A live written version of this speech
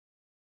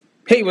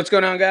Hey, what's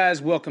going on,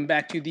 guys? Welcome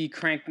back to the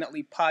Crank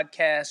Nutley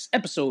Podcast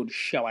episode,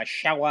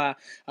 Shawa.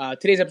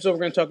 Today's episode, we're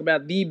going to talk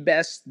about the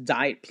best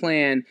diet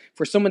plan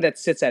for someone that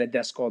sits at a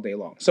desk all day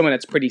long, someone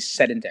that's pretty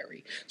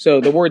sedentary.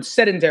 So the word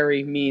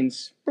sedentary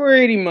means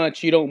pretty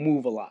much you don't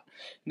move a lot.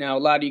 Now, a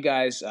lot of you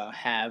guys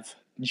have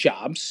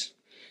jobs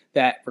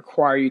that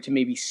require you to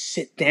maybe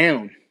sit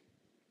down,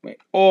 right,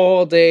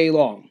 all day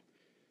long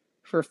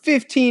for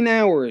 15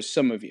 hours,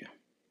 some of you.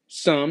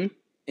 Some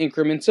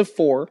increments of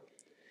 4.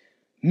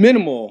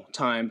 Minimal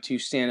time to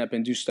stand up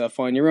and do stuff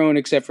on your own,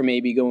 except for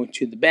maybe going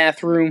to the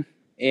bathroom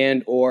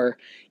and or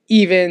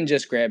even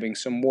just grabbing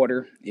some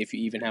water, if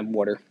you even have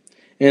water.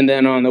 And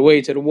then on the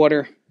way to the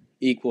water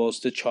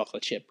equals the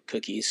chocolate chip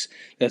cookies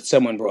that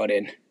someone brought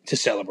in to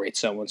celebrate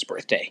someone's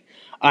birthday.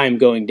 I'm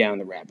going down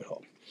the rabbit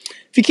hole.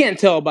 If you can't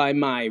tell by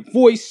my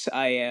voice,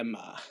 I am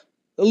a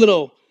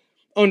little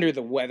under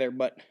the weather,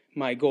 but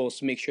my goal is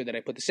to make sure that I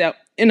put this out.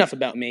 Enough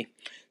about me.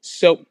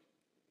 So,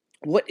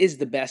 what is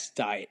the best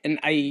diet? And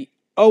I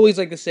always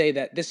like to say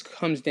that this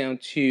comes down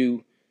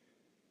to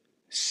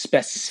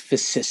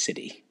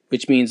specificity,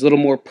 which means a little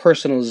more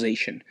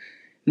personalization.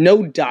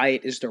 No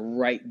diet is the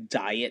right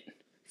diet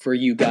for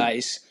you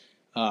guys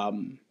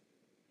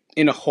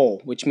in a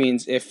whole, which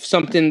means if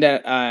something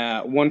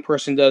that one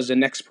person does, the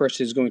next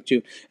person is going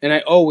to. And I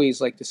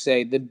always like to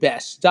say the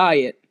best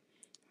diet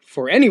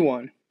for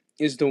anyone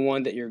is the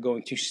one that you're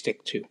going to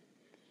stick to.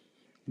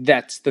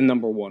 That's the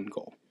number one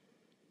goal.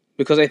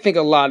 Because I think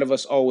a lot of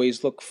us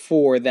always look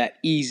for that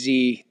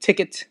easy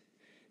ticket.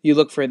 You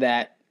look for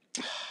that,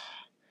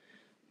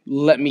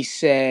 let me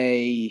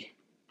say,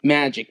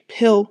 magic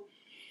pill.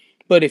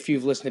 But if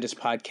you've listened to this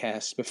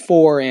podcast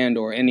before and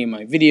or any of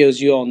my videos,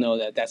 you all know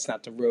that that's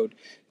not the road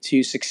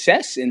to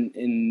success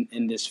in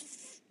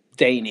this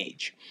day and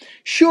age.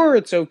 Sure,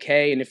 it's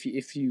okay, and if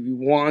you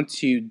want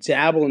to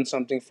dabble in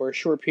something for a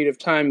short period of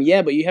time,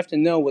 yeah, but you have to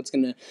know what's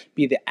going to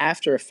be the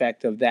after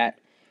effect of that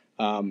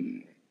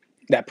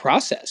that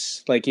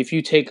process. Like if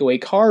you take away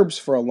carbs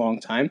for a long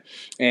time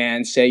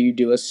and say you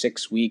do a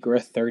 6-week or a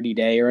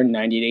 30-day or a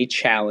 90-day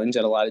challenge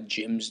that a lot of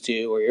gyms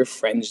do or your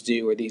friends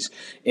do or these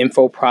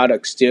info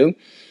products do,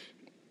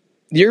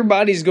 your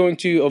body's going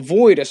to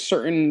avoid a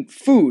certain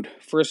food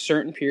for a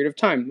certain period of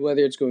time,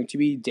 whether it's going to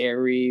be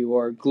dairy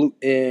or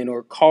gluten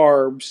or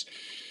carbs,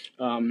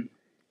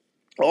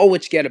 all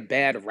which get a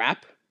bad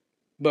rap.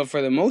 But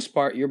for the most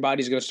part, your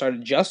body's going to start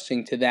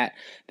adjusting to that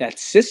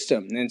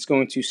system, and it's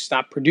going to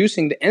stop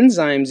producing the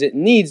enzymes it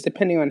needs.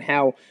 Depending on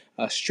how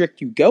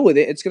strict you go with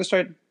it, it's going to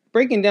start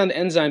breaking down the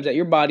enzymes that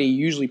your body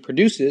usually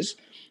produces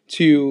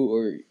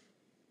or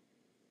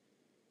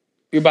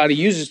your body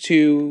uses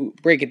to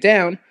break it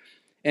down,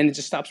 and it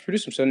just stops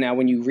producing. So now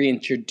when you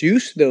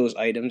reintroduce those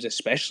items,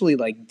 especially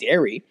like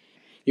dairy,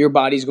 your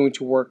body's going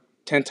to work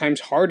 10 times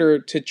harder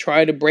to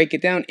try to break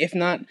it down, if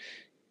not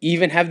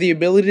even have the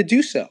ability to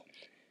do so.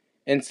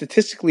 And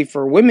statistically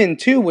for women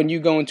too, when you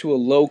go into a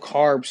low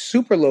carb,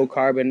 super low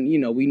carb, and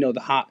we know the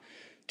hot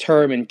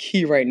term and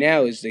key right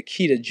now is the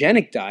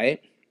ketogenic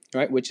diet,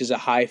 right, which is a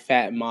high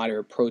fat,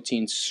 moderate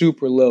protein,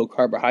 super low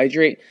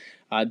carbohydrate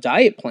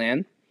diet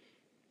plan.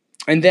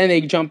 And then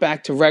they jump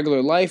back to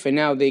regular life, and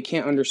now they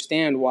can't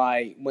understand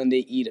why when they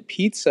eat a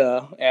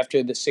pizza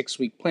after the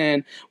 6-week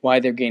plan, why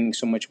they're gaining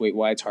so much weight,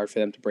 why it's hard for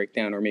them to break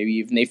down, or maybe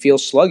even they feel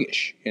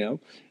sluggish,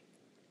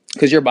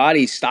 because your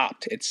body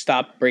stopped. It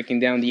stopped breaking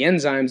down the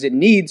enzymes it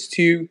needs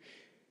to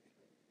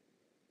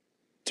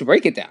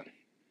break it down.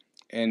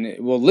 And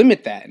it will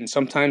limit that. And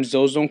sometimes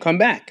those don't come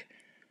back.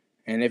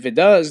 And if it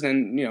does,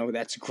 then,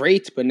 that's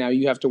great. But now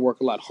you have to work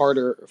a lot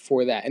harder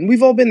for that. And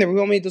we've all been there. We've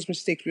all made those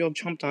mistakes. We all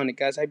jumped on it,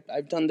 guys.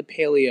 I've done the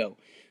paleo.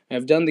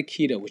 I've done the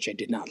keto, which I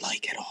did not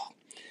like at all.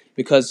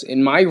 Because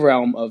in my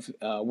realm of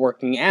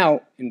working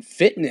out and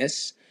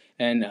fitness,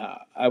 and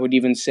I would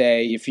even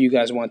say, if you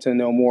guys want to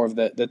know more of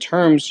the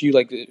terms,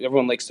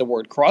 everyone likes the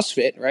word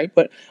CrossFit, right?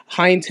 But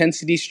high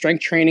intensity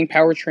strength training,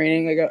 power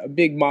training, like a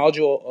big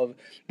module of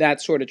that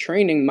sort of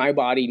training, my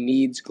body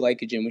needs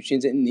glycogen, which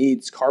means it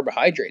needs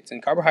carbohydrates,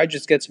 and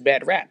carbohydrates gets a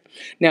bad rap.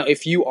 Now,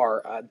 if you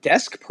are a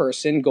desk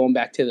person, going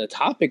back to the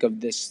topic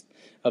of this,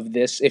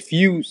 if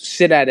you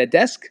sit at a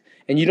desk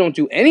and you don't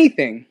do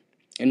anything,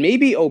 and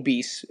maybe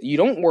obese, you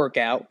don't work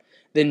out,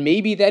 then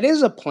maybe that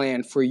is a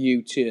plan for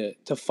you to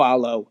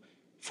follow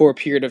for a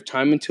period of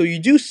time until you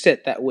do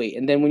set that weight.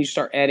 And then when you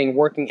start adding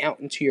working out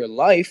into your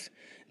life,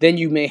 then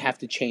you may have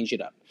to change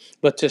it up.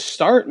 But to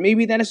start,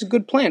 maybe that is a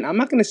good plan. I'm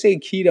not going to say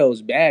keto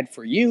is bad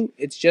for you.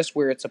 It's just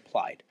where it's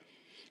applied.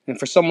 And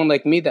for someone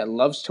like me that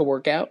loves to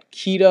work out,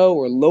 keto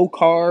or low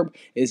carb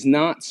is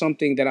not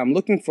something that I'm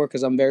looking for,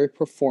 because I'm very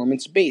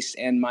performance based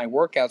and my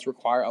workouts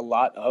require a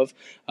lot of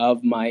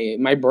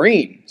my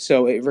brain.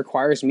 So it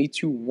requires me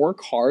to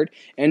work hard,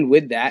 and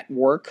with that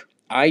work,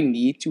 I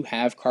need to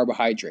have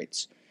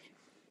carbohydrates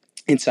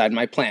inside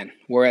my plan.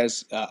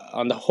 Whereas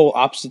on the whole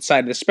opposite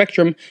side of the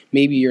spectrum,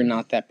 maybe you're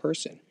not that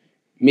person.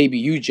 Maybe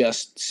you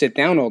just sit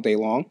down all day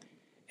long,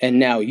 and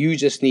now you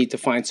just need to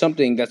find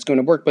something that's going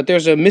to work. But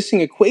there's a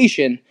missing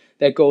equation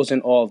that goes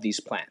in all of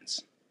these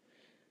plans.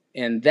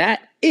 And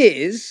that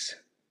is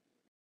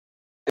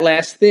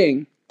last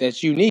thing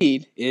that you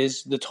need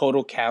is the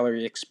total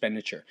calorie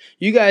expenditure.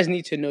 You guys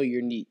need to know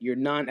your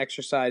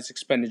non-exercise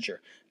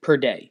expenditure per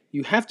day.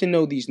 You have to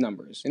know these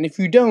numbers. And if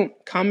you don't,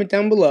 comment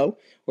down below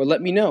or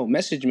let me know.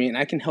 Message me and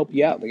I can help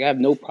you out. Like, I have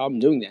no problem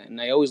doing that. And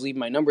I always leave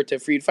my number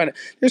for you to find it.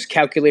 There's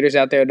calculators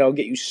out there that'll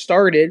get you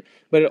started,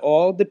 but it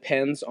all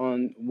depends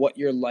on what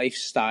your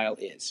lifestyle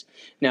is.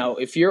 Now,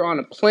 if you're on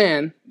a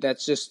plan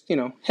that's just,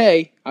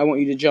 hey, I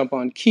want you to jump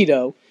on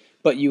keto,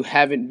 but you've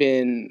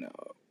been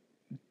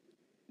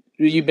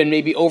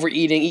maybe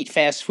overeating, eat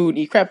fast food,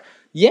 eat crap,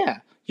 yeah,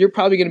 you're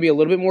probably going to be a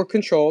little bit more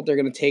controlled. They're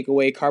going to take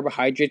away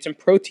carbohydrates and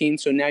protein,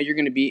 so now you're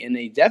going to be in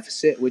a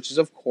deficit, which is,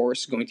 of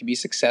course, going to be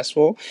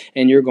successful,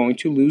 and you're going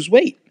to lose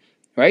weight,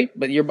 right?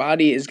 But your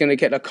body is going to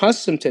get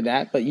accustomed to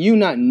that, but you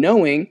not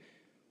knowing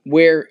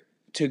where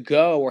to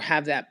go or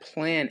have that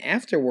plan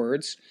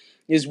afterwards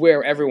is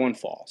where everyone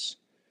falls.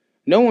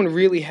 No one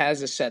really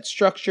has a set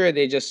structure.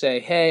 They just say,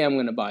 hey, I'm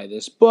going to buy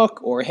this book,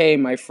 or hey,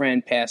 my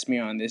friend passed me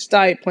on this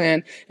diet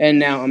plan, and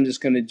now I'm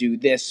just going to do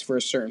this for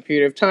a certain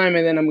period of time,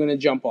 and then I'm going to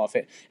jump off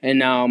it, and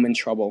now I'm in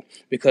trouble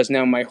because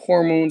now my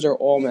hormones are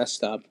all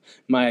messed up.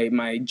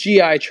 My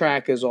GI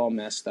tract is all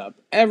messed up.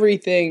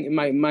 Everything,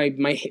 my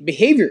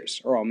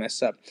behaviors are all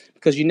messed up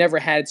because you never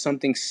had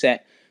something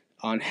set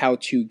on how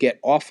to get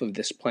off of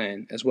this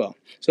plan as well.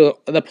 So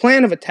the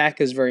plan of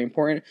attack is very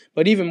important,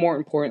 but even more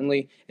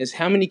importantly is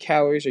how many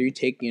calories are you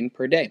taking in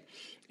per day.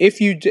 If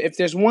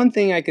there's one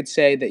thing I could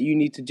say that you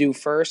need to do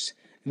first,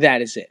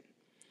 that is it.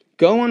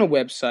 Go on a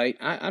website.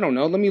 I don't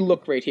know. Let me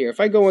look right here. If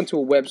I go into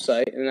a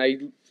website and I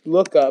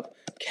look up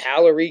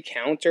calorie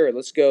counter,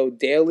 let's go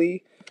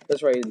daily.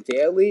 Let's write in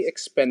daily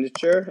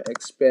expenditure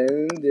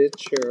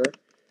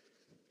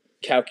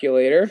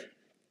calculator.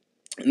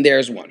 And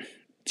there's one.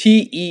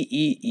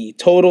 TEEE,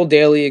 total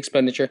daily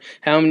expenditure.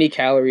 How many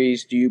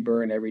calories do you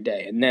burn every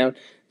day? And now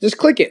just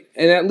click it.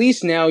 And at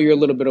least now you're a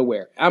little bit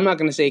aware. I'm not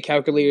going to say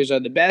calculators are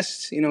the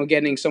best,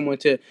 getting someone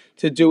to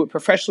do it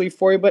professionally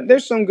for you, but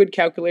there's some good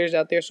calculators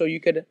out there so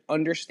you could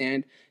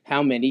understand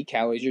how many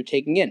calories you're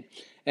taking in.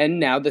 And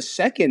now the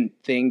second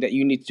thing that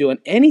you need to do on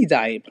any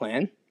diet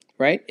plan,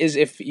 right, is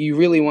if you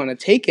really want to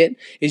take it,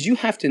 is you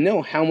have to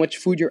know how much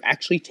food you're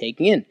actually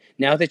taking in.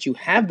 Now that you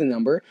have the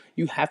number,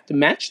 you have to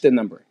match the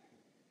number.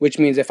 Which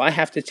means if I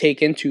have to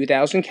take in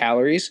 2,000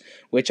 calories,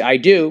 which I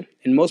do,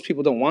 and most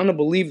people don't want to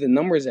believe the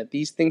numbers that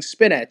these things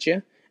spit at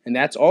you, and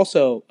that's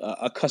also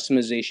a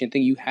customization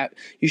thing. You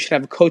should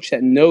have a coach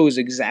that knows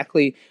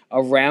exactly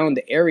around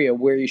the area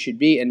where you should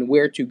be and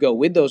where to go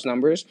with those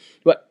numbers.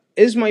 But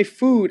is my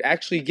food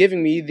actually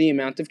giving me the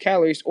amount of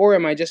calories, or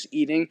am I just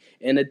eating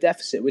in a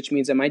deficit? Which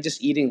means, am I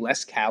just eating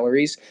less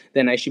calories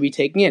than I should be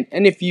taking in?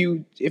 And if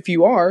you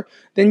are,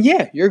 then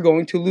yeah, you're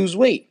going to lose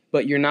weight.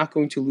 But you're not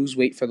going to lose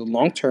weight for the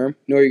long term,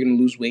 nor are you going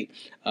to lose weight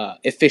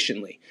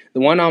efficiently. The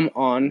one I'm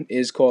on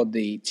is called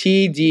the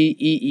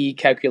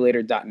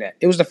TDEEcalculator.net.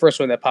 It was the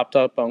first one that popped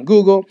up on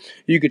Google.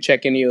 You could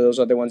check any of those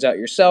other ones out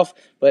yourself.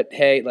 But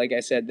hey, like I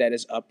said, that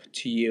is up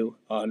to you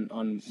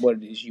on what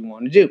it is you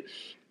want to do.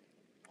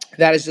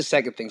 That is the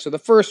second thing. So the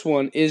first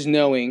one is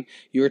knowing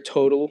your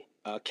total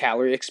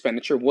calorie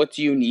expenditure. What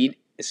do you need?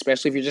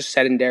 Especially if you're just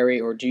sedentary,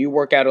 or do you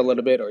work out a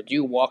little bit, or do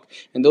you walk?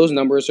 And those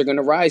numbers are going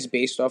to rise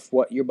based off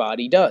what your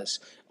body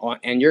does,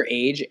 and your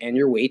age, and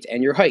your weight,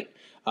 and your height.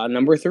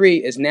 Number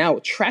 3 is now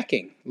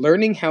tracking,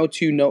 learning how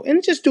to know,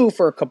 and just do it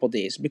for a couple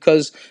days,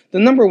 because the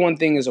number one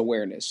thing is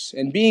awareness,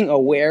 and being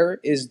aware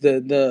is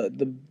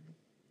the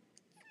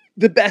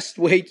best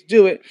way to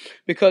do it,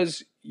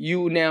 because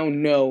you now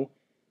know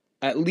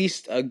at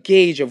least a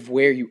gauge of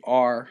where you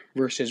are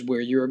versus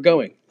where you're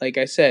going. Like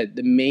I said,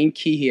 the main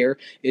key here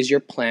is your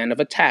plan of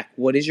attack.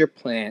 What is your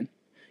plan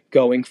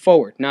going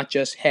forward? Not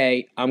just,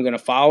 hey, I'm going to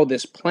follow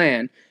this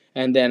plan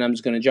and then I'm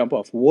just going to jump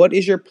off. What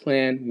is your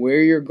plan? Where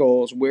are your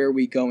goals? Where are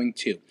we going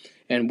to?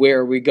 And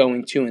where are we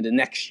going to in the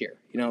next year?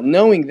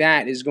 Knowing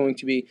that is going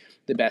to be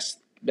the best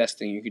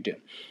thing you could do.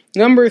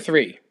 Number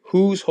 3,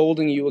 who's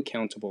holding you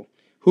accountable?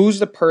 Who's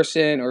the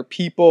person or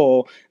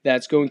people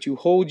that's going to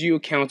hold you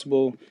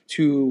accountable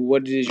to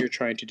what it is you're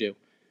trying to do?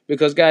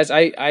 Because, guys,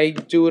 I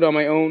do it on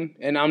my own,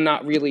 and I'm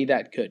not really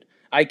that good.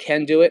 I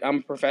can do it. I'm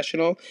a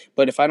professional.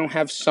 But if I don't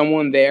have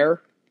someone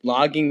there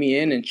logging me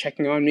in and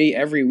checking on me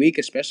every week,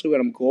 especially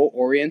when I'm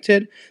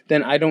goal-oriented,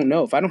 then I don't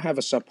know. If I don't have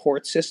a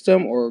support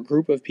system or a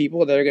group of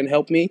people that are going to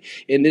help me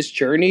in this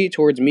journey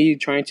towards me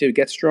trying to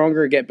get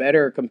stronger, get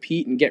better,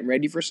 compete, and get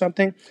ready for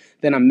something,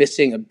 then I'm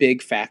missing a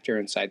big factor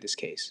inside this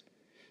case.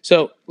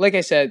 So, like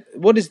I said,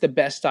 what is the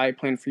best diet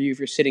plan for you if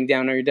you're sitting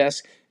down on your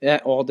desk?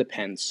 That all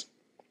depends.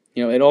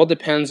 It all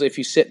depends if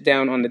you sit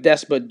down on the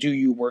desk, but do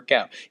you work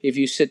out? If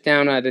you sit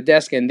down at the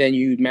desk and then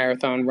you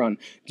marathon run,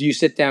 do you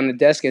sit down at the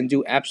desk and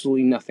do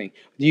absolutely nothing?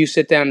 Do you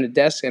sit down at the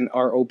desk and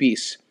are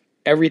obese?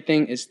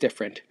 Everything is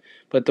different.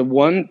 But the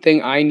one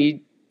thing I need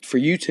for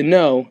you to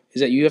know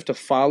is that you have to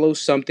follow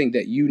something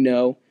that you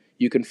know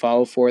you can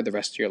follow for the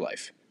rest of your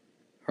life.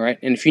 All right.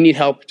 And if you need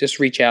help, just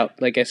reach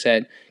out. Like I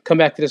said, come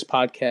back to this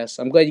podcast.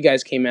 I'm glad you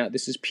guys came out.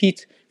 This is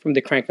Pete from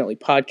the Crank Nutley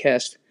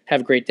podcast.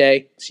 Have a great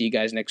day. See you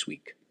guys next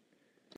week.